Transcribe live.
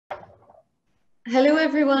Hello,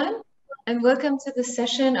 everyone, and welcome to the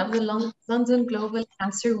session of the London Global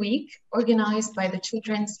Cancer Week, organized by the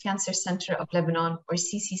Children's Cancer Center of Lebanon, or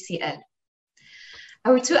CCCL.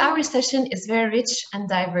 Our 2-hour session is very rich and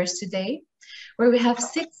diverse today, where we have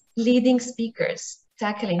 6 leading speakers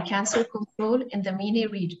tackling cancer control in the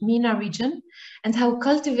MENA region and how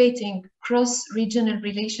cultivating cross-regional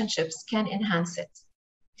relationships can enhance it.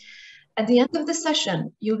 At the end of the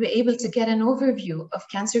session, you'll be able to get an overview of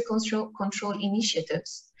cancer control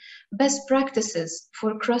initiatives, best practices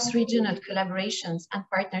for cross-regional collaborations and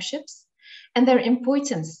partnerships, and their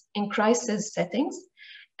importance in crisis settings,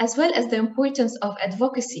 as well as the importance of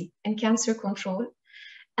advocacy in cancer control.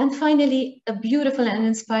 And finally, a beautiful and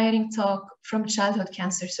inspiring talk from a childhood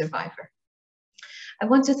cancer survivor. I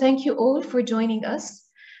want to thank you all for joining us.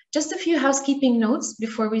 Just a few housekeeping notes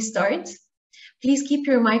before we start. Please keep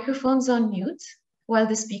your microphones on mute while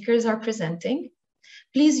the speakers are presenting.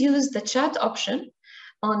 Please use the chat option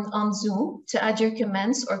on Zoom to add your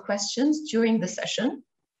comments or questions during the session.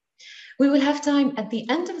 We will have time at the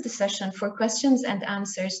end of the session for questions and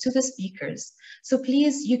answers to the speakers. So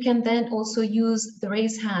please, you can then also use the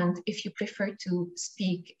raise hand if you prefer to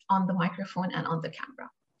speak on the microphone and on the camera.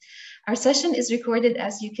 Our session is recorded,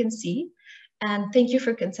 as you can see, and thank you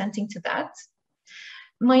for consenting to that.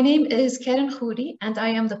 My name is Karen Khouri, and I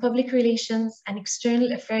am the Public Relations and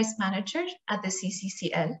External Affairs Manager at the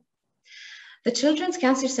CCCL. The Children's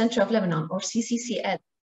Cancer Center of Lebanon, or CCCL,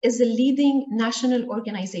 is a leading national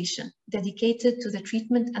organization dedicated to the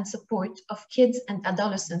treatment and support of kids and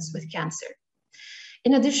adolescents with cancer.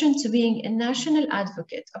 In addition to being a national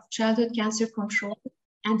advocate of childhood cancer control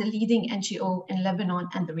and a leading NGO in Lebanon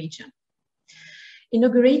and the region.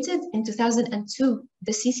 Inaugurated in 2002,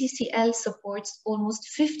 the CCCL supports almost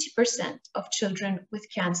 50% of children with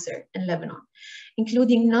cancer in Lebanon,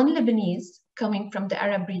 including non-Lebanese coming from the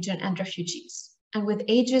Arab region and refugees, and with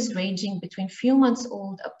ages ranging between few months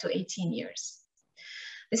old up to 18 years.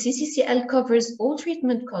 The CCCL covers all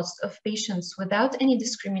treatment costs of patients without any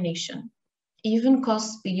discrimination, even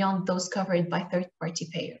costs beyond those covered by third-party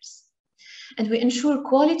payers. And we ensure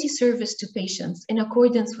quality service to patients in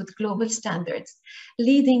accordance with global standards,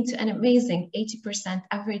 leading to an amazing 80%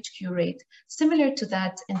 average cure rate, similar to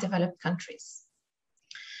that in developed countries.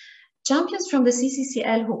 Champions from the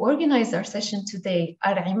CCCL who organized our session today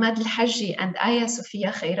are Imad Al-Haji and Aya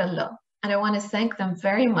Sofia Khairallah, and I want to thank them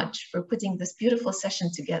very much for putting this beautiful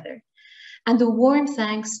session together. And a warm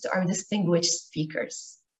thanks to our distinguished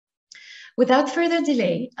speakers. Without further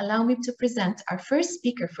delay, allow me to present our first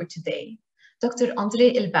speaker for today, Dr.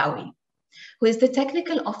 André Elbaoui, who is the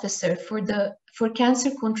Technical Officer for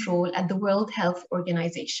Cancer Control at the World Health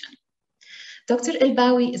Organization. Dr.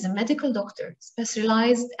 Elbaoui is a medical doctor,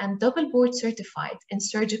 specialized and double board certified in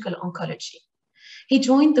surgical oncology. He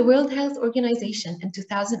joined the World Health Organization in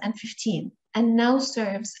 2015 and now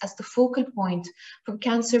serves as the focal point for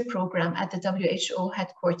cancer program at the WHO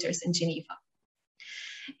headquarters in Geneva.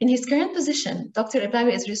 In his current position, Dr.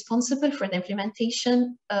 Elbaoui is responsible for the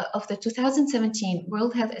implementation of the 2017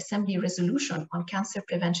 World Health Assembly Resolution on Cancer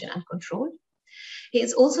Prevention and Control. He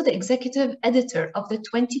is also the executive editor of the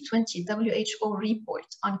 2020 WHO report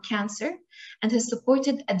on cancer and has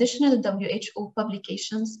supported additional WHO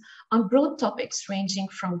publications on broad topics ranging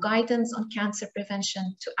from guidance on cancer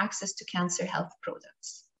prevention to access to cancer health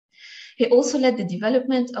products. He also led the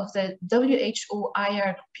development of the WHO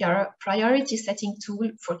IR priority setting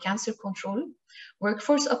tool for cancer control,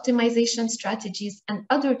 workforce optimization strategies, and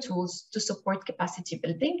other tools to support capacity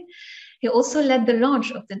building. He also led the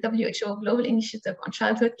launch of the WHO Global Initiative on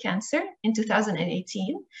Childhood Cancer in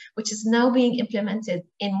 2018, which is now being implemented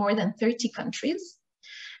in more than 30 countries.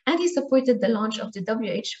 And he supported the launch of the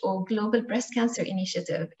WHO Global Breast Cancer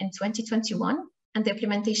Initiative in 2021, and the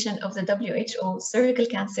implementation of the WHO Cervical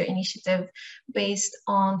Cancer Initiative based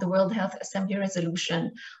on the World Health Assembly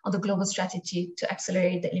resolution on the global strategy to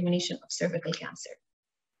accelerate the elimination of cervical cancer.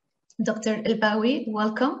 Dr. Elbaoui,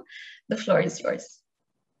 welcome. The floor is yours.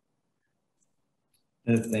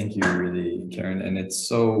 Thank you, really, Karen. And it's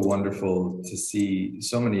so wonderful to see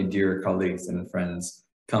so many dear colleagues and friends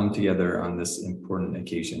come together on this important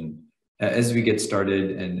occasion. As we get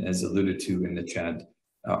started, and as alluded to in the chat,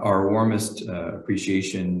 our warmest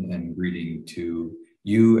appreciation and greeting to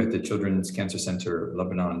you at the Children's Cancer Center of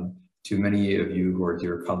Lebanon, to many of you who are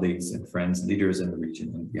dear colleagues and friends, leaders in the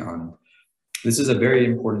region and beyond. This is a very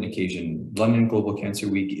important occasion. London Global Cancer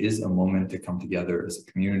Week is a moment to come together as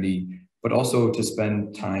a community, but also to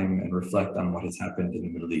spend time and reflect on what has happened in the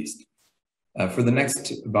Middle East. For the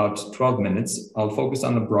next about 12 minutes, I'll focus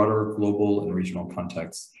on the broader global and regional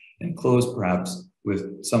context and close perhaps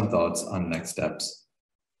with some thoughts on next steps.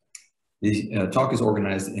 The talk is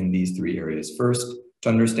organized in these three areas. First, to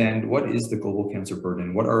understand what is the global cancer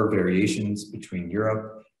burden, what are variations between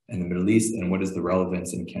Europe and the Middle East, and what is the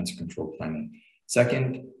relevance in cancer control planning.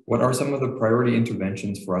 Second, what are some of the priority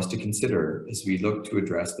interventions for us to consider as we look to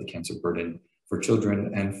address the cancer burden for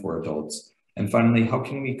children and for adults? And finally, how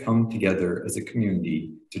can we come together as a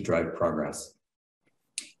community to drive progress?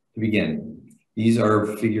 To begin, these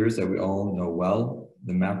are figures that we all know well.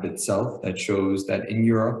 The map itself that shows that in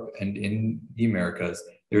Europe and in the Americas,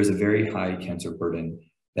 there is a very high cancer burden,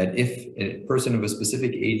 that if a person of a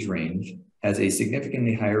specific age range has a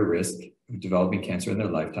significantly higher risk of developing cancer in their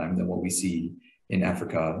lifetime than what we see in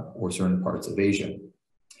Africa or certain parts of Asia.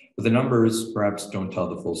 But the numbers perhaps don't tell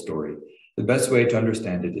the full story. The best way to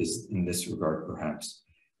understand it is in this regard, perhaps.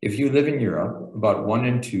 If you live in Europe, about 1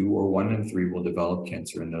 in 2 or 1 in 3 will develop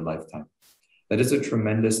cancer in their lifetime. That is a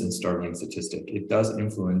tremendous and startling statistic. It does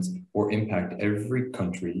influence or impact every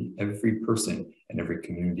country, every person, and every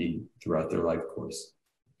community throughout their life course.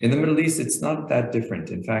 In the Middle East, it's not that different.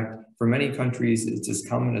 In fact, for many countries, it's as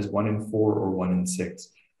common as 1 in 4 or 1 in 6.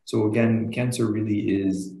 So again, cancer really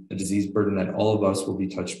is a disease burden that all of us will be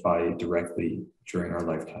touched by directly during our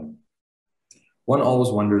lifetime. One always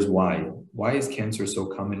wonders why. Why is cancer so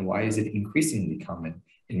common? Why is it increasingly common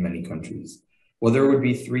in many countries? Well, there would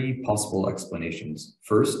be 3 possible explanations.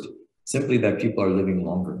 First, simply that people are living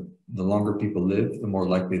longer. The longer people live, the more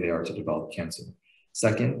likely they are to develop cancer.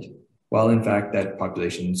 Second, well, in fact, that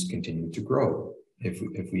populations continue to grow.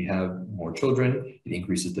 If we have more children, it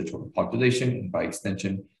increases the total population and by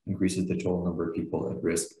extension, increases the total number of people at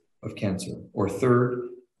risk of cancer. Or third,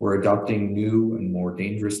 we're adopting new and more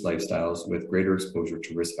dangerous lifestyles with greater exposure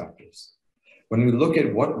to risk factors. When we look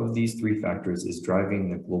at what of these 3 factors is driving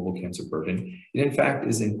the global cancer burden, it in fact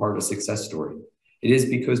is in part a success story. It is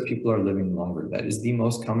because people are living longer. That is the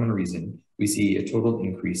most common reason we see a total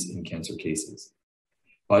increase in cancer cases.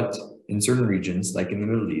 But in certain regions, like in the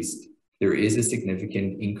Middle East, there is a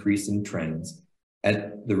significant increase in trends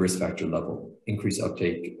at the risk factor level, increased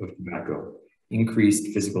uptake of tobacco,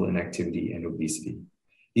 increased physical inactivity and obesity.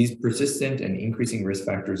 These persistent and increasing risk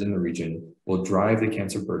factors in the region will drive the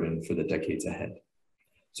cancer burden for the decades ahead.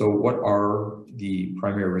 So what are the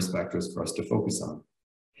primary risk factors for us to focus on?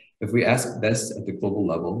 If we ask this at the global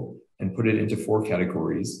level and put it into 4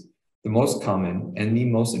 categories, the most common and the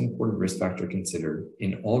most important risk factor considered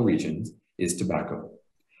in all regions is tobacco.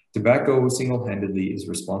 Tobacco single-handedly is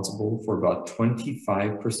responsible for about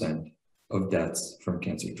 25% of deaths from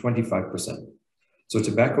cancer, 25%. So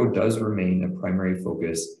tobacco does remain a primary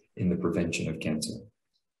focus in the prevention of cancer.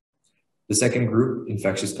 The second group,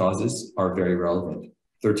 infectious causes, are very relevant,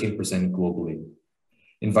 13% globally.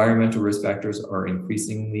 Environmental risk factors are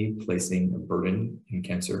increasingly placing a burden in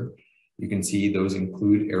cancer. You can see those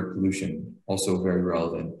include air pollution, also very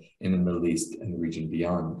relevant in the Middle East and the region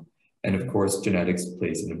beyond. And of course, genetics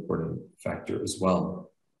plays an important factor as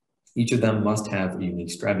well. Each of them must have a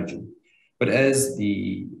unique strategy. But as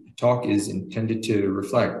the talk is intended to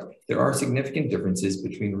reflect, there are significant differences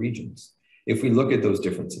between regions. If we look at those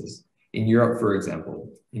differences, in Europe, for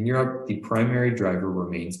example, in Europe, the primary driver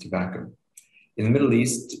remains tobacco. In the Middle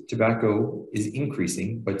East, tobacco is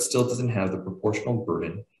increasing, but still doesn't have the proportional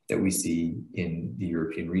burden that we see in the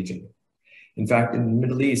European region. In fact, in the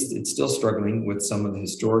Middle East, it's still struggling with some of the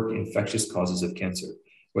historic infectious causes of cancer,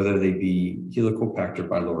 whether they be Helicobacter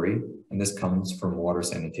pylori, and this comes from water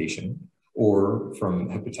sanitation, or from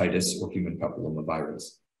hepatitis or human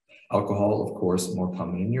papillomavirus. Alcohol, of course, more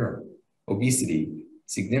common in Europe. Obesity,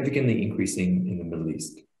 significantly increasing in the Middle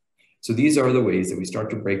East. So these are the ways that we start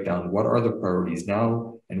to break down what are the priorities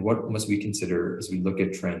now and what must we consider as we look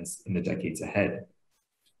at trends in the decades ahead.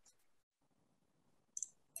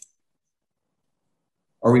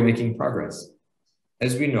 Are we making progress?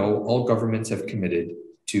 As we know, all governments have committed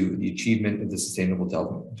to the achievement of the Sustainable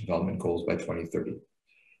Development Goals by 2030.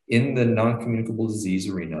 In the non-communicable disease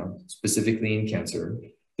arena, specifically in cancer,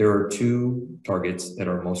 there are 2 targets that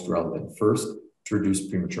are most relevant. First, to reduce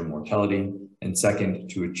premature mortality, and second,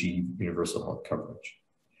 to achieve universal health coverage.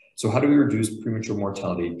 So how do we reduce premature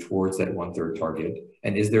mortality towards that 1/3 target?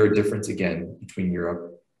 And is there a difference again between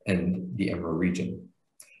Europe and the EMERA region?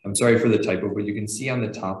 I'm sorry for the typo, but you can see on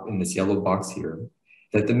the top in this yellow box here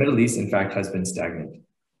that the Middle East, in fact, has been stagnant.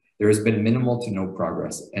 There has been minimal to no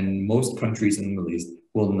progress, and most countries in the Middle East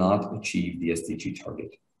will not achieve the SDG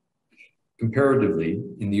target. Comparatively,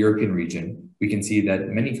 in the European region, we can see that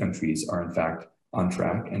many countries are in fact on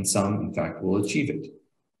track, and some, in fact, will achieve it.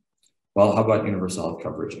 Well, how about universal health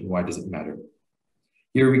coverage, and why does it matter?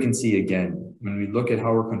 Here we can see again, when we look at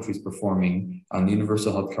how our country is performing on the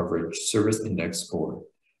Universal Health Coverage Service Index score,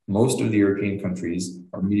 Most of the European countries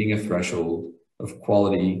are meeting a threshold of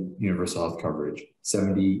quality universal health coverage,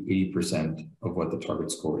 70, 80% of what the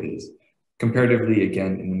target score is. Comparatively,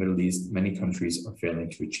 again, in the Middle East, many countries are failing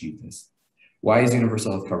to achieve this. Why is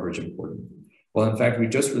universal health coverage important? Well, in fact, we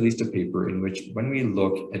just released a paper in which when we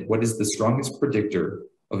look at what is the strongest predictor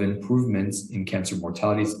of improvements in cancer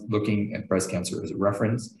mortality, looking at breast cancer as a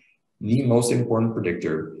reference, the most important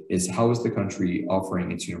predictor is how is the country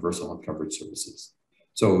offering its universal health coverage services.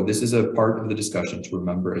 So this is a part of the discussion to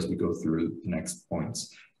remember as we go through the next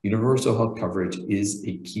points. Universal health coverage is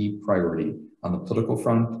a key priority on the political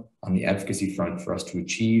front, on the advocacy front for us to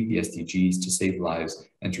achieve the SDGs, to save lives,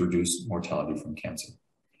 and to reduce mortality from cancer.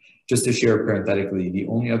 Just to share parenthetically, the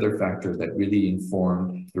only other factor that really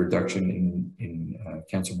informed the reduction in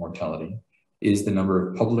cancer mortality is the number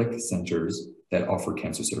of public centers that offer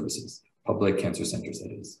cancer services, public cancer centers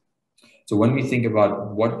that is. So when we think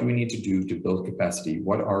about what do we need to do to build capacity,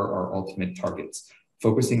 what are our ultimate targets?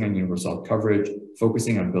 Focusing on universal health coverage,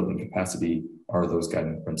 focusing on building capacity are those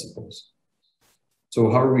guiding principles. So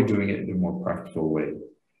how are we doing it in a more practical way?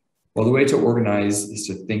 Well, the way to organize is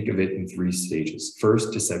to think of it in 3 stages.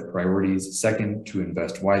 First, to set priorities. Second, to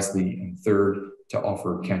invest wisely. And third, to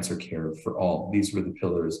offer cancer care for all. These were the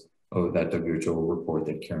pillars of that WHO report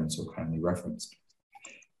that Karen so kindly referenced.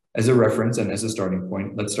 As a reference and as a starting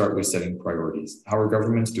point, let's start with setting priorities. How are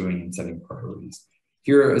governments doing in setting priorities?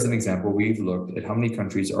 Here, as an example, we've looked at how many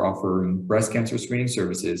countries are offering breast cancer screening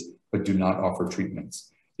services, but do not offer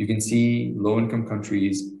treatments. You can see low-income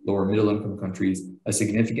countries, lower middle-income countries, a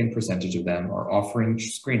significant percentage of them are offering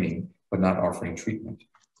screening, but not offering treatment.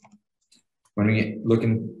 When we look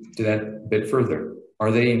into that a bit further,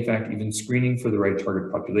 are they in fact even screening for the right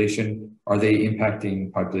target population? Are they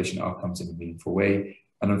impacting population outcomes in a meaningful way?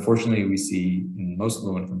 And unfortunately, we see in most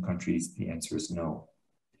low-income countries, the answer is no.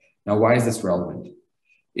 Now, why is this relevant?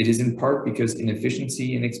 It is in part because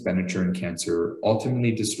inefficiency in expenditure in cancer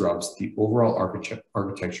ultimately disrupts the overall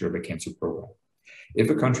architecture of a cancer program. If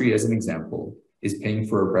a country, as an example, is paying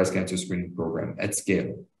for a breast cancer screening program at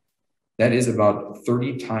scale, that is about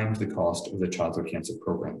 30 times the cost of the childhood cancer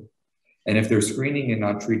program. And if they're screening and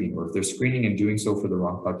not treating, or if they're screening and doing so for the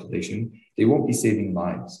wrong population, they won't be saving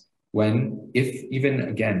lives. When, if even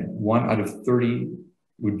again, 1 out of 30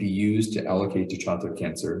 would be used to allocate to childhood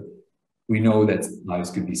cancer, we know that lives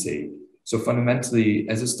could be saved. So fundamentally,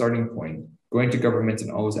 as a starting point, going to governments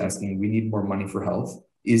and always asking, we need more money for health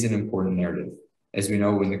is an important narrative. As we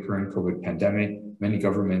know, in the current COVID pandemic, many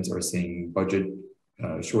governments are seeing budget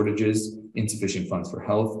shortages, insufficient funds for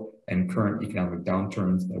health, and current economic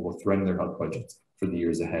downturns that will threaten their health budgets for the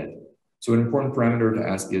years ahead. So an important parameter to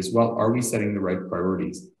ask is, well, are we setting the right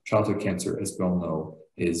priorities? Childhood cancer, as we all know,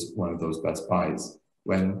 is one of those best buys.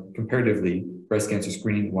 When comparatively, breast cancer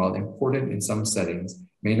screening, while important in some settings,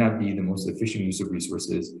 may not be the most efficient use of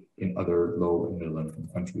resources in other low and middle income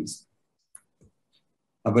countries.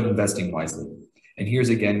 How about investing wisely? And here's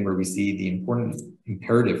again where we see the important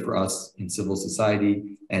imperative for us in civil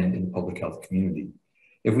society and in the public health community.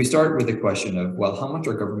 If we start with the question of, well, how much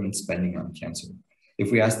are governments spending on cancer?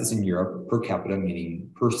 If we ask this in Europe, per capita, meaning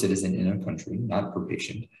per citizen in a country, not per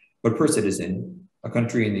patient, but per citizen, a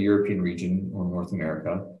country in the European region or North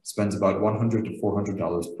America spends about $100 to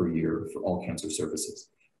 $400 per year for all cancer services.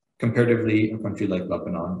 Comparatively, a country like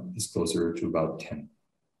Lebanon is closer to about 10,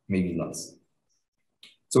 maybe less.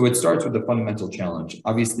 So it starts with a fundamental challenge.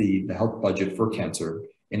 Obviously, the health budget for cancer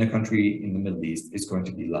in a country in the Middle East is going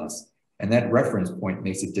to be less. And that reference point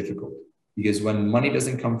makes it difficult because when money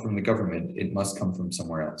doesn't come from the government, it must come from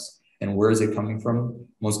somewhere else. And where is it coming from?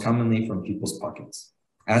 Most commonly from people's pockets.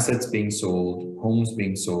 Assets being sold, homes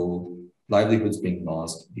being sold, livelihoods being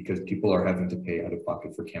lost because people are having to pay out of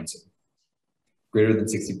pocket for cancer. Greater than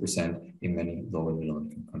 60% in many low and middle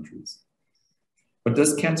income countries. But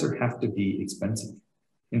does cancer have to be expensive?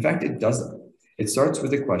 In fact, it doesn't. It starts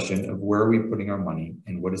with the question of where are we putting our money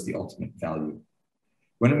and what is the ultimate value?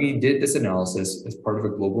 When we did this analysis as part of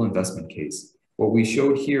a global investment case, what we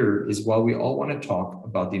showed here is while we all want to talk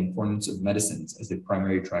about the importance of medicines as the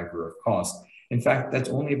primary driver of cost, in fact, that's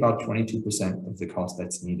only about 22% of the cost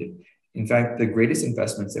that's needed. In fact, the greatest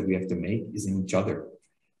investments that we have to make is in each other.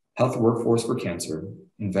 Health workforce for cancer,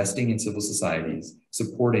 investing in civil societies,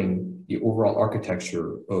 supporting the overall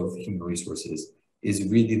architecture of human resources is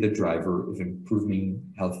really the driver of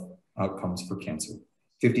improving health outcomes for cancer,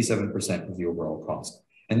 57% of the overall cost.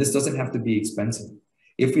 And this doesn't have to be expensive.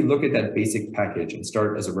 If we look at that basic package and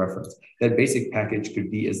start as a reference, that basic package could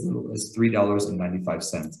be as little as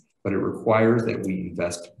 $3.95, but it requires that we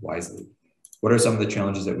invest wisely. What are some of the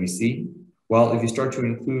challenges that we see? Well, if you start to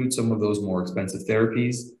include some of those more expensive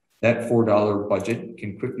therapies, That $4 budget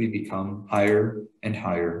can quickly become higher and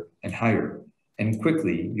higher and higher. And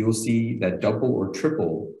quickly, you'll see that double or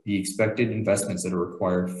triple the expected investments that are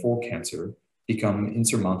required for cancer become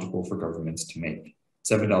insurmountable for governments to make.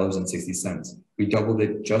 $7.60. We doubled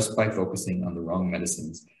it just by focusing on the wrong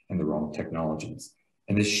medicines and the wrong technologies.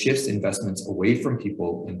 And this shifts investments away from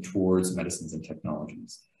people and towards medicines and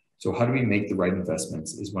technologies. So how do we make the right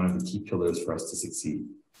investments is one of the key pillars for us to succeed.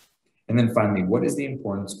 And then finally, what is the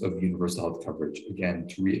importance of universal health coverage? Again,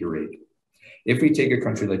 to reiterate, if we take a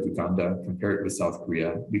country like Uganda, compare it with South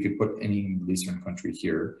Korea, we could put any Middle Eastern country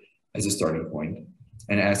here as a starting point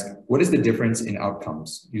and ask, what is the difference in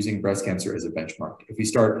outcomes using breast cancer as a benchmark? If we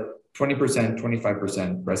start 20%,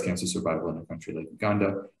 25% breast cancer survival in a country like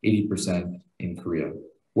Uganda, 80% in Korea,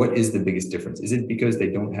 what is the biggest difference? Is it because they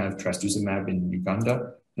don't have trastuzumab in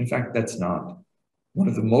Uganda? In fact, that's not. One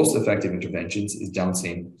of the most effective interventions is Down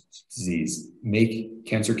syndrome disease. Make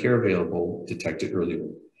cancer care available, detect it earlier.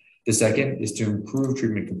 The second is to improve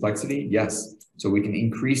treatment complexity. Yes, so we can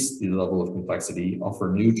increase the level of complexity,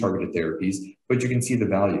 offer new targeted therapies, but you can see the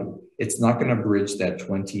value. It's not going to bridge that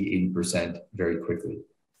 20, 80% very quickly.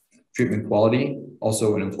 Treatment quality,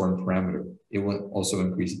 also an important parameter. It will also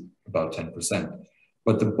increase about 10%.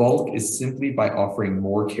 But the bulk is simply by offering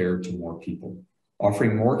more care to more people.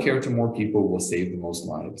 Offering more care to more people will save the most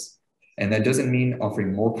lives. And that doesn't mean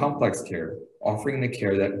offering more complex care, offering the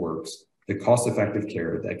care that works, the cost-effective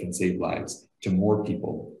care that can save lives to more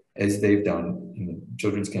people, as they've done in the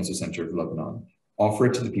Children's Cancer Center of Lebanon. Offer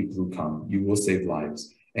it to the people who come. You will save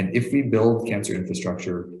lives. And if we build cancer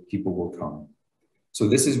infrastructure, people will come. So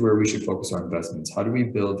this is where we should focus our investments. How do we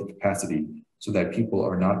build the capacity so that people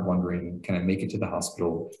are not wondering, can I make it to the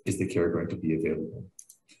hospital? Is the care going to be available?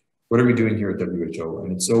 What are we doing here at WHO?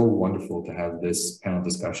 And it's so wonderful to have this panel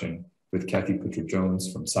discussion with Kathy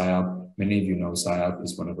Putra-Jones from SIOP. Many of you know SIOP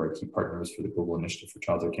is one of our key partners for the Global Initiative for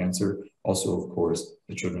Childhood Cancer. Also, of course,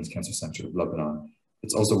 the Children's Cancer Center of Lebanon.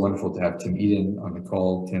 It's also wonderful to have Tim Eden on the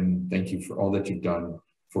call. Tim, thank you for all that you've done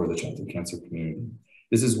for the childhood cancer community.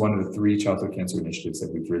 This is one of the 3 childhood cancer initiatives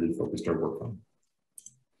that we've really focused our work on.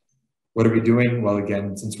 What are we doing? Well,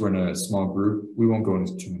 again, since we're in a small group, we won't go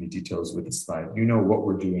into too many details with this slide. You know what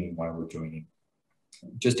we're doing and why we're doing it.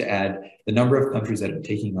 Just to add, the number of countries that are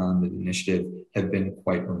taking on the initiative have been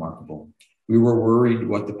quite remarkable. We were worried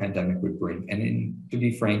what the pandemic would bring. And to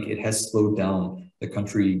be frank, it has slowed down the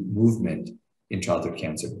country movement in childhood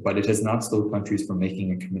cancer, but it has not slowed countries from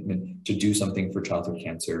making a commitment to do something for childhood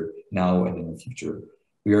cancer now and in the future.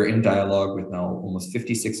 We are in dialogue with now almost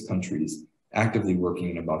 56 countries, actively working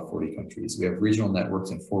in about 40 countries. We have regional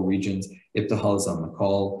networks in 4 regions. Ibtihal is on the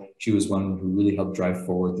call. She was one who really helped drive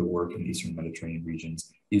forward the work in Eastern Mediterranean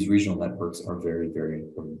regions. These regional networks are very, very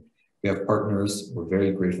important. We have partners. We're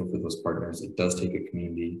very grateful for those partners. It does take a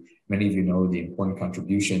community. Many of you know the important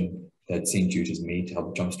contribution that St. Jude has made to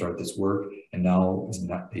help jumpstart this work. And now is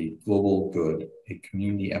not a global good, a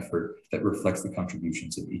community effort that reflects the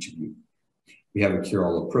contributions of each of you. We have a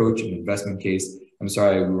cure-all approach, an investment case. I'm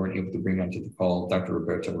sorry we weren't able to bring onto the call Dr.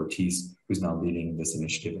 Roberta Ortiz, who's now leading this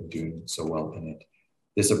initiative and doing so well in it.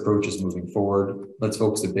 This approach is moving forward. Let's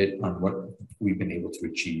focus a bit on what we've been able to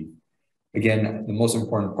achieve. Again, the most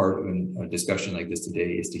important part of a discussion like this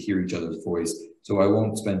today is to hear each other's voice. So I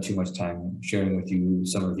won't spend too much time sharing with you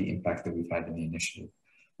some of the impact that we've had in the initiative.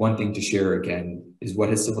 One thing to share again is what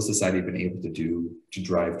has civil society been able to do to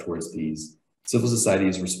drive towards these. Civil society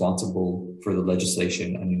is responsible for the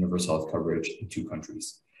legislation on universal health coverage in 2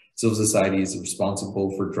 countries. Civil society is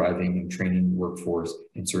responsible for driving and training the workforce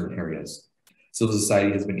in certain areas. Civil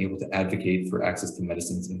society has been able to advocate for access to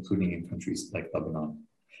medicines, including in countries like Lebanon.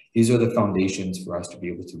 These are the foundations for us to be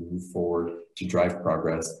able to move forward, to drive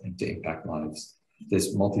progress, and to impact lives.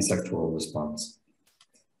 This multi-sectoral response.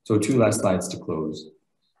 So 2 last slides to close.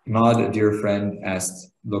 Imad, a dear friend,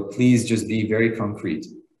 asked, look, please just be very concrete.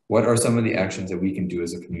 What are some of the actions that we can do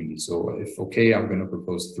as a community? So if okay, I'm going to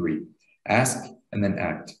propose 3. Ask and then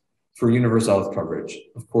act. For universal health coverage,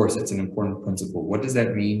 of course, it's an important principle. What does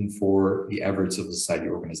that mean for the average civil society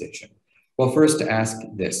organization? Well, first to ask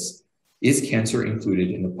this, is cancer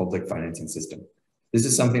included in the public financing system? This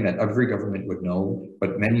is something that every government would know,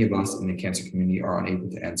 but many of us in the cancer community are unable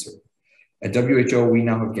to answer. At WHO, we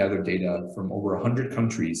now have gathered data from over 100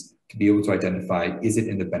 countries to be able to identify, is it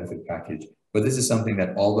in the benefit package? But this is something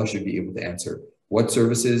that all of us should be able to answer. What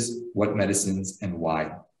services, what medicines, and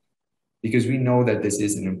why? Because we know that this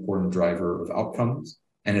is an important driver of outcomes.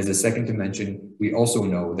 And as a second dimension, we also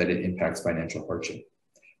know that it impacts financial hardship.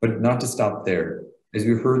 But not to stop there. As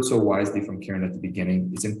we heard so wisely from Karen at the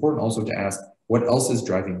beginning, it's important also to ask, what else is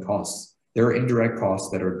driving costs? There are indirect costs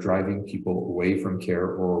that are driving people away from care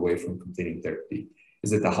or away from completing therapy.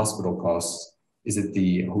 Is it the hospital costs? Is it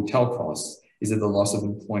the hotel costs? Is it the loss of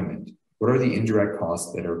employment? What are the indirect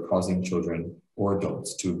costs that are causing children or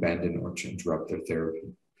adults to abandon or to interrupt their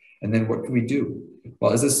therapy? And then what can we do?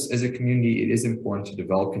 Well, as a community, it is important to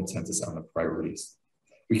develop consensus on the priorities.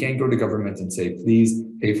 We can't go to government and say, please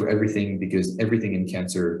pay for everything because everything in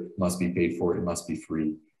cancer must be paid for, it must be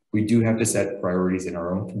free. We do have to set priorities in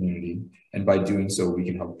our own community. And by doing so, we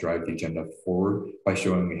can help drive the agenda forward by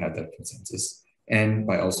showing we have that consensus and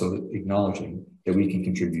by also acknowledging that we can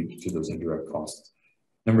contribute to those indirect costs.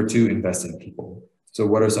 Number two, invest in people. So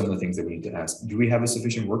what are some of the things that we need to ask? Do we have a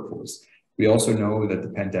sufficient workforce? We also know that the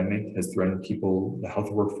pandemic has threatened people, the health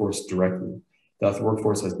workforce directly. The health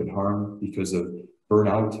workforce has been harmed because of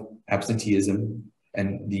burnout, absenteeism,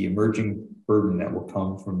 and the emerging burden that will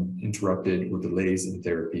come from interrupted or delays in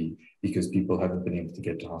therapy because people haven't been able to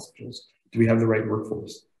get to hospitals. Do we have the right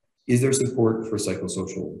workforce? Is there support for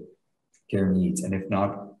psychosocial care needs? And if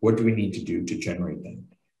not, what do we need to do to generate them?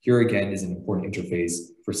 Here again is an important interface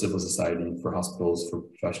for civil society, for hospitals, for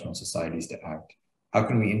professional societies to act. How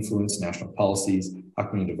can we influence national policies? How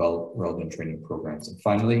can we develop relevant training programs? And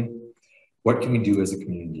finally, what can we do as a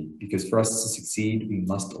community? Because for us to succeed, we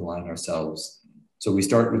must align ourselves. So we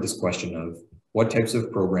start with this question of what types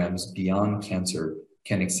of programs beyond cancer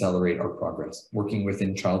can accelerate our progress, working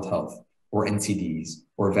within child health or NCDs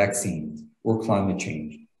or vaccines or climate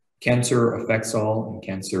change. Cancer affects all and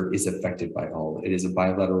cancer is affected by all. It is a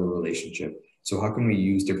bilateral relationship. So how can we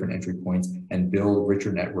use different entry points and build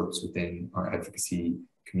richer networks within our advocacy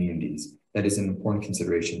communities? That is an important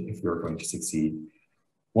consideration if we are going to succeed.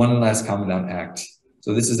 One last comment on ACT.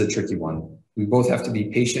 So this is a tricky one. We both have to be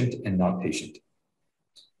patient and not patient.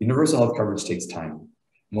 Universal health coverage takes time.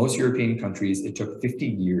 Most European countries, it took 50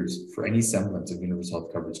 years for any semblance of universal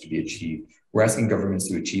health coverage to be achieved. We're asking governments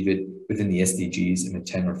to achieve it within the SDGs in a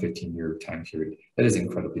 10 or 15-year time period. That is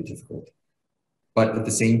incredibly difficult. But at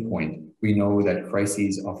the same point, we know that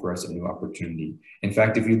crises offer us a new opportunity. In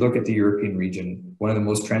fact, if you look at the European region, one of the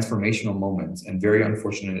most transformational moments, and very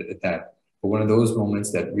unfortunate at that, but one of those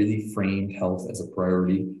moments that really framed health as a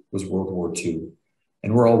priority was World War II.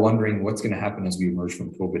 And we're all wondering what's going to happen as we emerge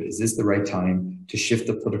from COVID. Is this the right time to shift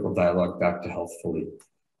the political dialogue back to health fully?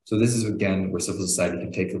 So this is, again, where civil society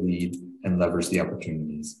can take a lead and leverage the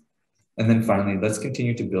opportunities. And then finally, let's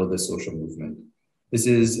continue to build this social movement. This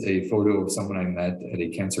is a photo of someone I met at a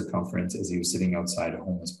cancer conference as he was sitting outside, a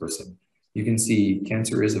homeless person. You can see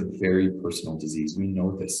cancer is a very personal disease. We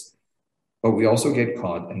know this. But we also get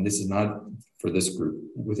caught, and this is not for this group,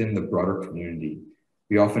 within the broader community.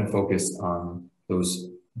 We often focus on those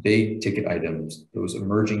big ticket items, those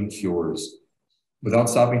emerging cures, without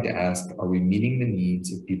stopping to ask, are we meeting the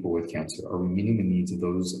needs of people with cancer? Are we meeting the needs of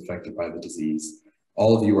those affected by the disease?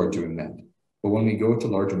 All of you are doing that. But when we go to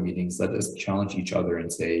larger meetings, let us challenge each other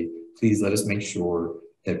and say, please let us make sure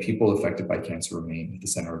that people affected by cancer remain at the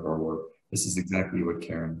center of our work. This is exactly what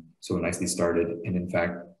Karen so nicely started. And in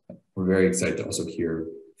fact, we're very excited to also hear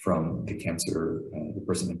from the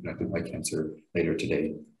person impacted by cancer later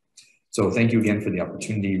today. So thank you again for the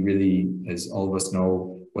opportunity. Really, as all of us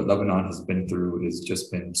know, what Lebanon has been through has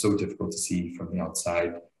just been so difficult to see from the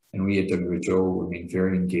outside. And we at WHO remain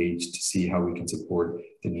very engaged to see how we can support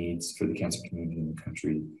the needs for the cancer community in the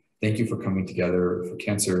country. Thank you for coming together for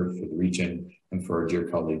cancer, for the region, and for our dear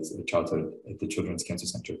colleagues at the Children's Cancer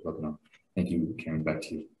Center of Lebanon. Thank you, Karen, back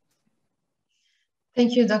to you.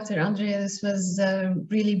 Thank you, Dr. Andrea. This was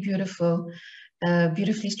really beautiful,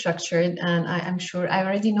 beautifully structured, and I'm sure I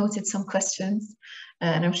already noted some questions,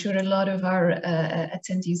 and I'm sure a lot of our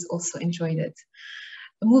attendees also enjoyed it.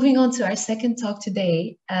 Moving on to our second talk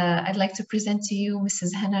today, I'd like to present to you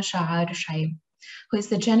Mrs. Hana Sha'ar Shaib, who is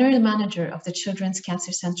the General Manager of the Children's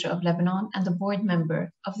Cancer Center of Lebanon and the board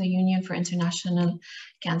member of the Union for International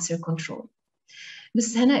Cancer Control.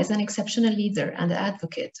 Mrs. Hana is an exceptional leader and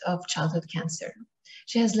advocate of childhood cancer.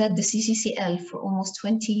 She has led the CCCL for almost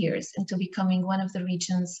 20 years into becoming one of the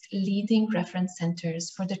region's leading reference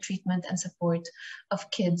centers for the treatment and support of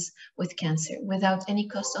kids with cancer without any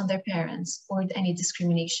cost on their parents or any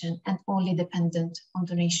discrimination and only dependent on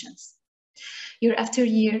donations. Year after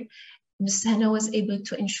year, Ms. Hana was able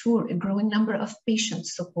to ensure a growing number of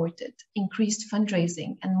patients supported, increased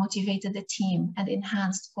fundraising, and motivated the team and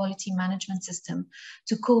enhanced quality management system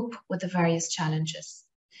to cope with the various challenges.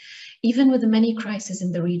 Even with the many crises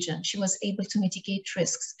in the region, she was able to mitigate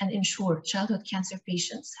risks and ensure childhood cancer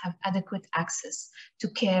patients have adequate access to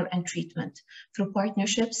care and treatment through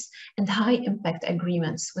partnerships and high-impact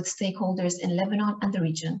agreements with stakeholders in Lebanon and the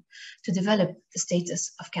region to develop the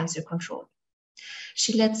status of cancer control.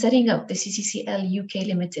 She led setting up the CCCL UK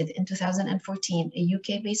Limited in 2014, a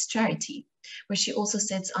UK-based charity, where she also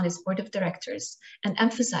sits on its board of directors and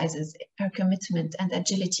emphasizes her commitment and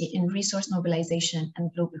agility in resource mobilization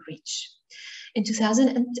and global reach. In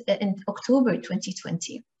October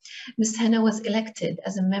 2020, Ms. Hannah was elected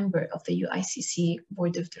as a member of the UICC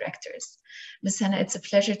Board of Directors. Ms. Hannah, it's a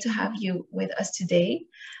pleasure to have you with us today.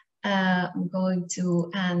 I'm going to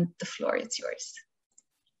hand the floor, it's yours.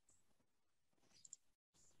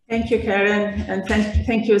 Thank you, Karen, and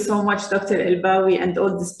thank you so much, Dr. Elbawi, and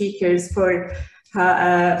all the speakers for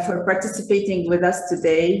participating with us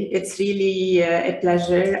today. It's really a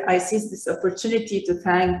pleasure. I seize this opportunity to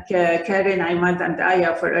thank Karen, Imad, and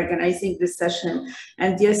Aya for organizing this session.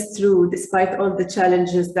 And yes, true, despite all the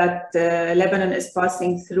challenges that Lebanon is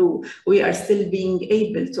passing through, we are still being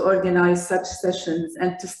able to organize such sessions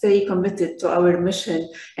and to stay committed to our mission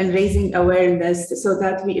and raising awareness so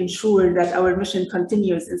that we ensure that our mission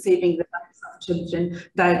continues in saving the lives of children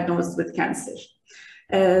diagnosed with cancer.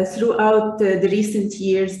 Throughout the recent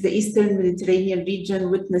years, the Eastern Mediterranean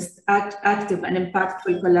region witnessed active and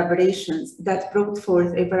impactful collaborations that brought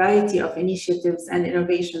forth a variety of initiatives and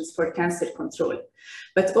innovations for cancer control.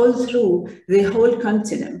 But all through the whole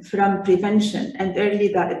continent, from prevention and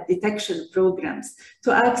early detection programs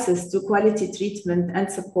to access to quality treatment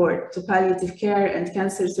and support to palliative care and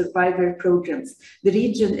cancer survivor programs, the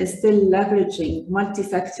region is still leveraging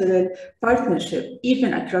multi-sectoral partnership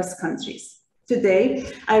even across countries. Today,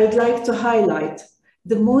 I would like to highlight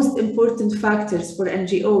the most important factors for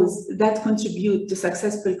NGOs that contribute to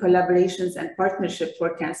successful collaborations and partnership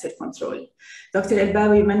for cancer control. Dr.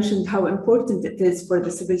 Elbawi mentioned how important it is for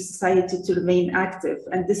the civil society to remain active,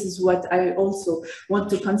 and this is what I also want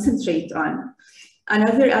to concentrate on.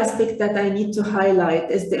 Another aspect that I need to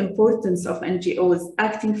highlight is the importance of NGOs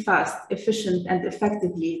acting fast, efficient, and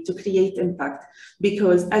effectively to create impact,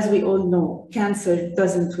 because as we all know, cancer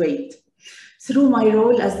doesn't wait. Through my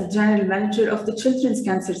role as the General Manager of the Children's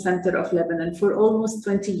Cancer Center of Lebanon for almost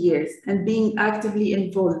 20 years and being actively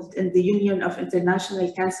involved in the Union of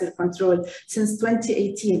International Cancer Control since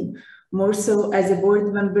 2018, more so as a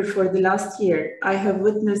board member for the last year, I have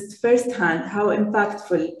witnessed firsthand how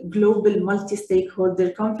impactful global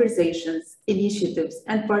multi-stakeholder conversations, initiatives,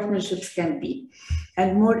 and partnerships can be.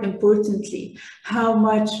 And more importantly, how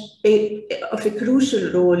much of a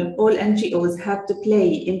crucial role all NGOs have to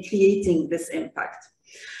play in creating this impact.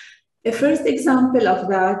 A first example of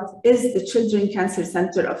that is the Children's Cancer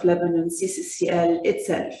Center of Lebanon, CCCL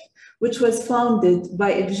itself, which was founded by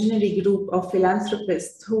a visionary group of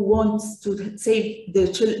philanthropists who wants to save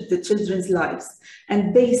the children's lives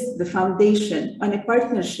and based the foundation on a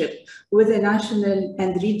partnership with a national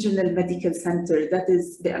and regional medical center, that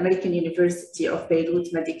is the American University of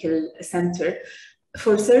Beirut Medical Center,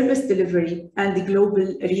 for service delivery, and the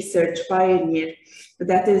global research pioneer,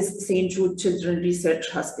 that is St. Jude Children's Research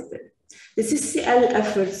Hospital. The CCCL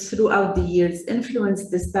efforts throughout the years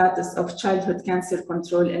influenced the status of childhood cancer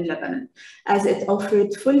control in Lebanon, as it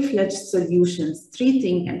offered full-fledged solutions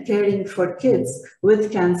treating and caring for kids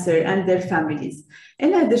with cancer and their families,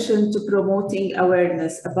 in addition to promoting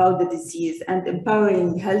awareness about the disease and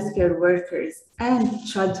empowering healthcare workers and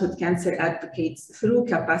childhood cancer advocates through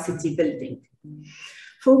capacity building.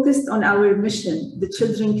 Focused on our mission, the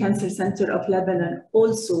Children's Cancer Center of Lebanon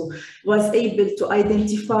also was able to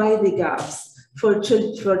identify the gaps for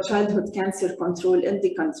childhood cancer control in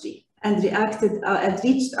the country and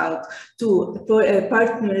reached out to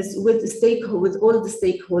partners with all the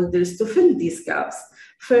stakeholders to fill these gaps.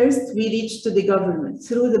 First, we reached to the government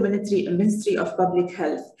through the Ministry of Public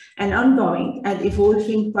Health, an ongoing and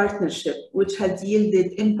evolving partnership which has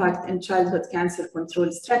yielded impact in childhood cancer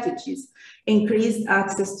control strategies, increased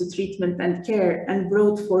access to treatment and care, and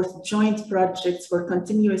brought forth joint projects for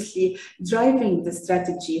continuously driving the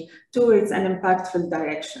strategy towards an impactful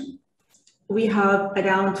direction. We have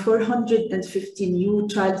around 450 new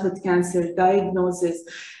childhood cancer diagnoses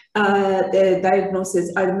are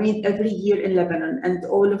made every year in Lebanon, and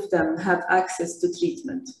all of them have access to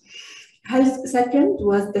treatment. Second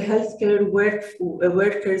was the healthcare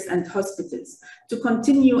workers and hospitals to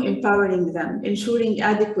continue empowering them, ensuring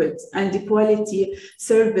adequate and quality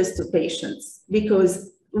service to patients,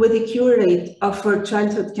 because with a cure rate for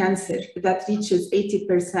childhood cancer that reaches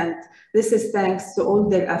 80%, this is thanks to all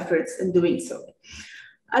their efforts in doing so.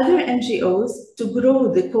 Other NGOs to grow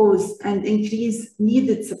the cause and increase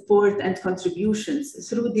needed support and contributions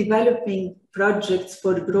through developing projects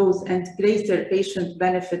for growth and greater patient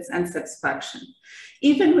benefits and satisfaction.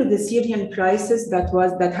 Even with the Syrian crisis that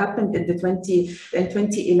happened in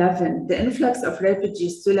 2011, the influx of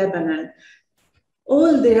refugees to Lebanon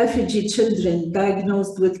All the refugee children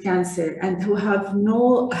diagnosed with cancer and who have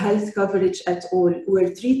no health coverage at all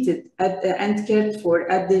were treated and cared for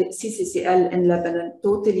at the CCCL in Lebanon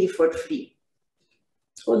totally for free.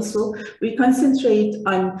 Also, we concentrate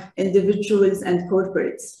on individuals and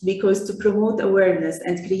corporates because to promote awareness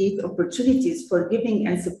and create opportunities for giving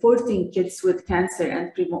and supporting kids with cancer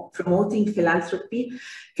and promoting philanthropy,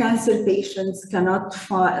 cancer patients cannot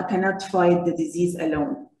fight the disease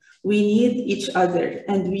alone. We need each other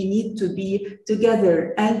and we need to be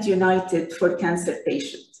together and united for cancer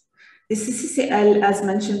patients. The CCCL, as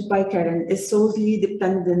mentioned by Karen, is solely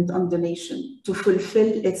dependent on donation to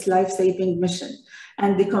fulfill its life-saving mission.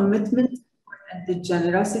 And the commitment and the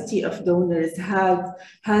generosity of donors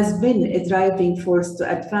has been a driving force to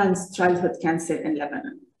advance childhood cancer in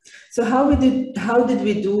Lebanon. So how did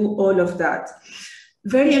we do all of that?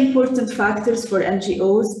 Very important factors for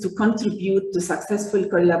NGOs to contribute to successful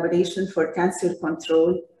collaboration for cancer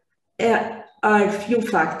control are few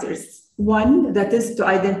factors. One, that is to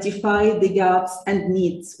identify the gaps and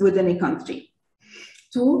needs within a country.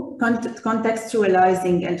 Two,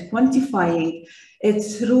 contextualizing and quantifying it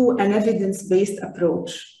through an evidence-based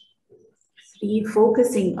approach. Three,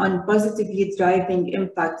 focusing on positively driving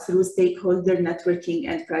impact through stakeholder networking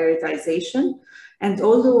and prioritization, and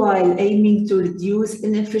all the while aiming to reduce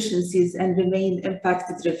inefficiencies and remain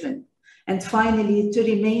impact-driven. And finally, to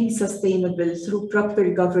remain sustainable through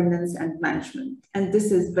proper governance and management. And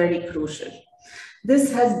this is very crucial.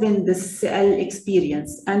 This has been the CL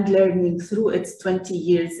experience and learning through its 20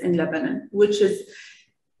 years in Lebanon, which is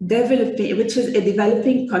a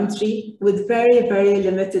developing country with very, very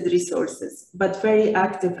limited resources, but very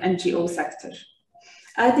active NGO sector.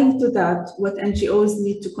 Adding to that, what NGOs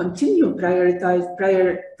need to continue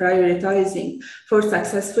prioritizing for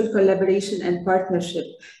successful collaboration and partnership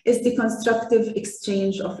is the constructive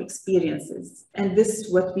exchange of experiences. And this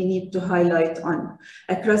is what we need to highlight on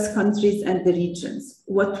across countries and the regions,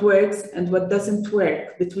 what works and what doesn't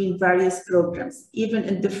work between various programs, even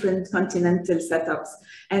in different continental setups,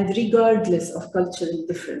 and regardless of cultural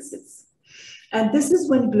differences. And this is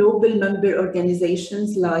when global member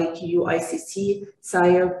organizations like UICC,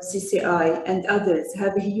 SIOP, CCI, and others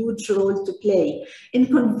have a huge role to play in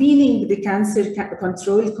convening the cancer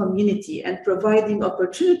control community and providing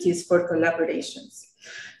opportunities for collaborations.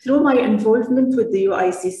 Through my involvement with the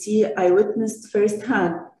UICC, I witnessed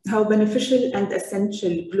firsthand how beneficial and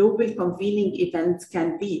essential global convening events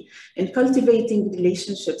can be in cultivating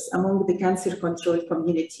relationships among the cancer control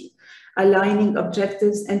community, aligning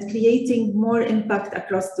objectives and creating more impact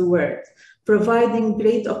across the world, providing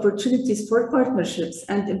great opportunities for partnerships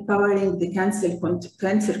and empowering the cancer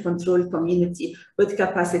control community with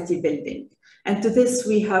capacity building. And to this,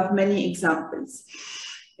 we have many examples.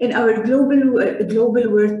 In our global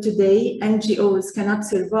world today, NGOs cannot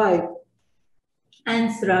survive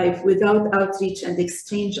and thrive without outreach and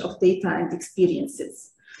exchange of data and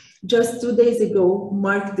experiences. Just 2 days ago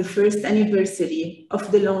marked the first anniversary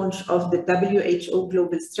of the launch of the WHO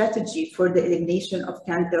Global Strategy for the Elimination of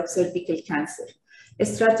Cervical Cancer, a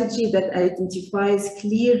strategy that identifies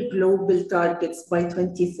clear global targets by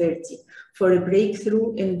 2030 for a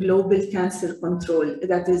breakthrough in global cancer control,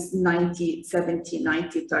 that is 90, 70,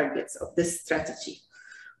 90 targets of this strategy.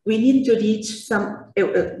 We need to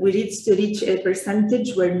reach a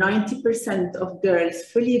percentage where 90% of girls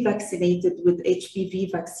fully vaccinated with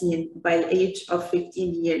HPV vaccine by age of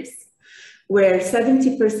 15 years, where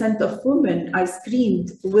 70% of women are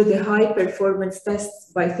screened with a high performance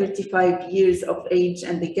test by 35 years of age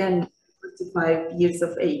and again 45 years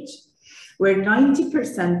of age, where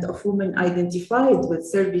 90% of women identified with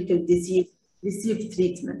cervical disease receive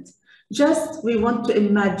treatment. Just we want to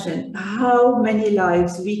imagine how many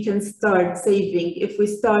lives we can start saving if we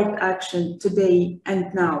start action today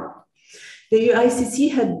and now. The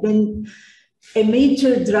UICC had been a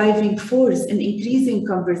major driving force in increasing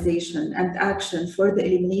conversation and action for the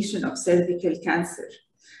elimination of cervical cancer.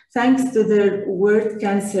 Thanks to their World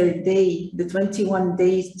Cancer Day, the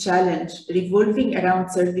 21-day challenge revolving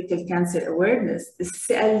around cervical cancer awareness, the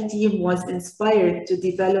CL team was inspired to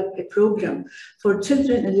develop a program for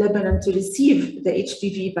children in Lebanon to receive the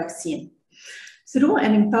HPV vaccine. Through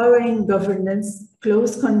an empowering governance,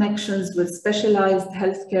 close connections with specialized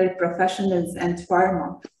healthcare professionals and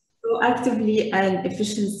pharma, proactivity and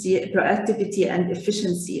efficiency,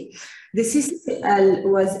 the CCCL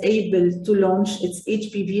was able to launch its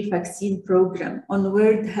HPV vaccine program on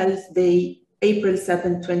World Health Day, April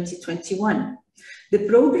 7, 2021. The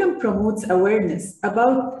program promotes awareness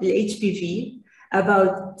about the HPV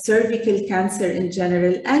about cervical cancer in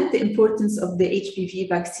general and the importance of the HPV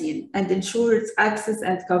vaccine and ensure its access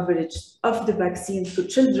and coverage of the vaccine to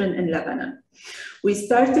children in Lebanon. We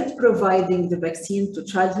started providing the vaccine to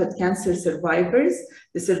childhood cancer survivors,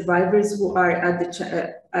 the survivors who are at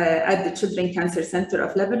the Children's Cancer Center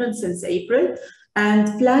of Lebanon since April,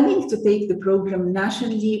 and planning to take the program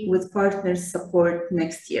nationally with partners' support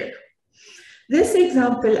next year. This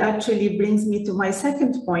example actually brings me to my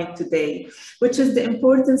second point today, which is the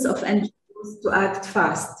importance of NGOs to act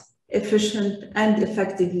fast, efficient, and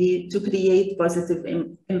effectively to create positive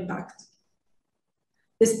impact.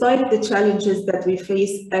 Despite the challenges that we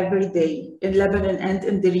face every day in Lebanon and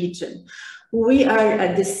in the region, we are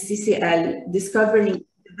at the CCL discovering,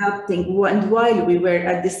 adapting, and while we were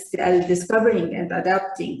at the CCL discovering and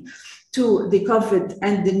adapting to the COVID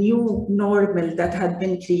and the new normal that had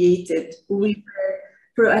been created,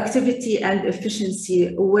 proactivity and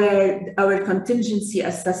efficiency were our contingency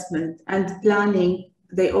assessment and planning,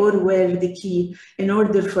 they all were the key in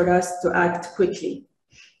order for us to act quickly.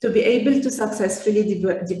 To be able to successfully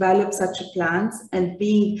develop such plans and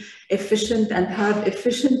being efficient and have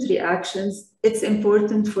efficient reactions, it's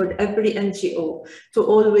important for every NGO to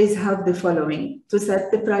always have the following: to set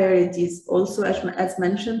the priorities, also as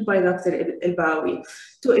mentioned by Dr. Elbawi,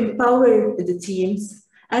 to empower the teams,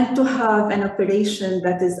 and to have an operation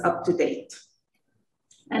that is up to date.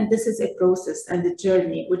 And this is a process and a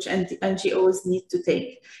journey which NGOs need to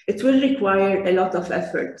take. It will require a lot of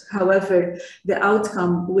effort. However, the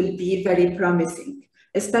outcome will be very promising,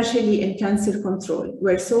 especially in cancer control,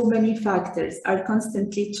 where so many factors are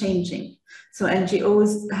constantly changing. So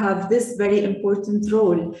NGOs have this very important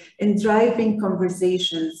role in driving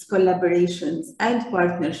conversations, collaborations, and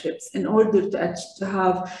partnerships in order to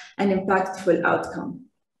have an impactful outcome.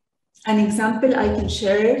 An example I can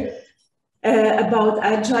share about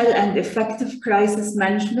agile and effective crisis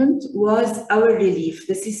management was our relief,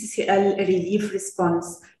 the CCCL relief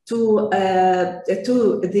response to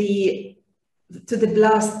the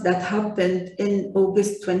blast that happened in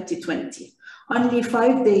August 2020. Only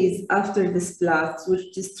 5 days after this blast,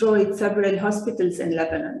 which destroyed several hospitals in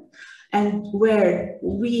Lebanon, and where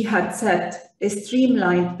we had set a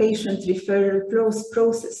streamlined patient referral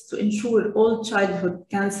process to ensure all childhood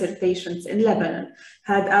cancer patients in Lebanon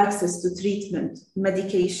had access to treatment,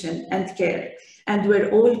 medication, and care, and were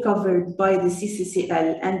all covered by the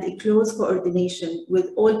CCCL and a close coordination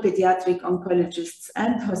with all pediatric oncologists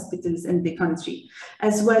and hospitals in the country,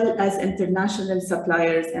 as well as international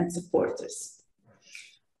suppliers and supporters.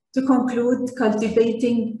 To conclude,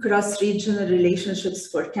 cultivating cross-regional relationships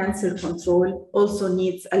for cancer control also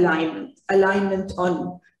needs alignment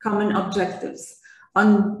on common objectives,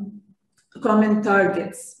 on common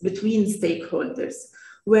targets between stakeholders.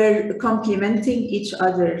 We're complementing each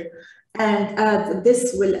other, and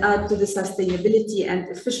this will add to the sustainability and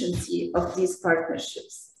efficiency of these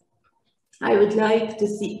partnerships. I would like to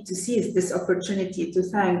seize this opportunity to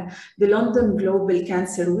thank the London Global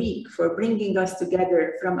Cancer Week for bringing us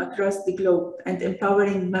together from across the globe and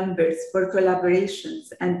empowering members for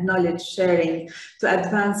collaborations and knowledge sharing to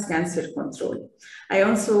advance cancer control. I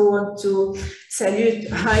also want to salute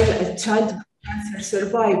childhood cancer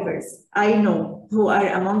survivors I know who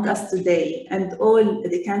are among us today and all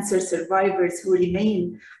the cancer survivors who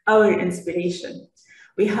remain our inspiration.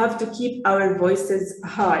 We have to keep our voices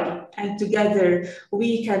high, and together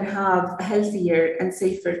we can have healthier and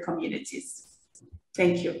safer communities.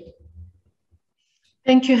 Thank you.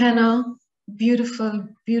 Thank you, Hannah. Beautiful,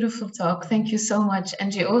 beautiful talk. Thank you so much.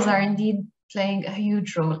 NGOs are indeed playing a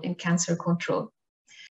huge role in cancer control.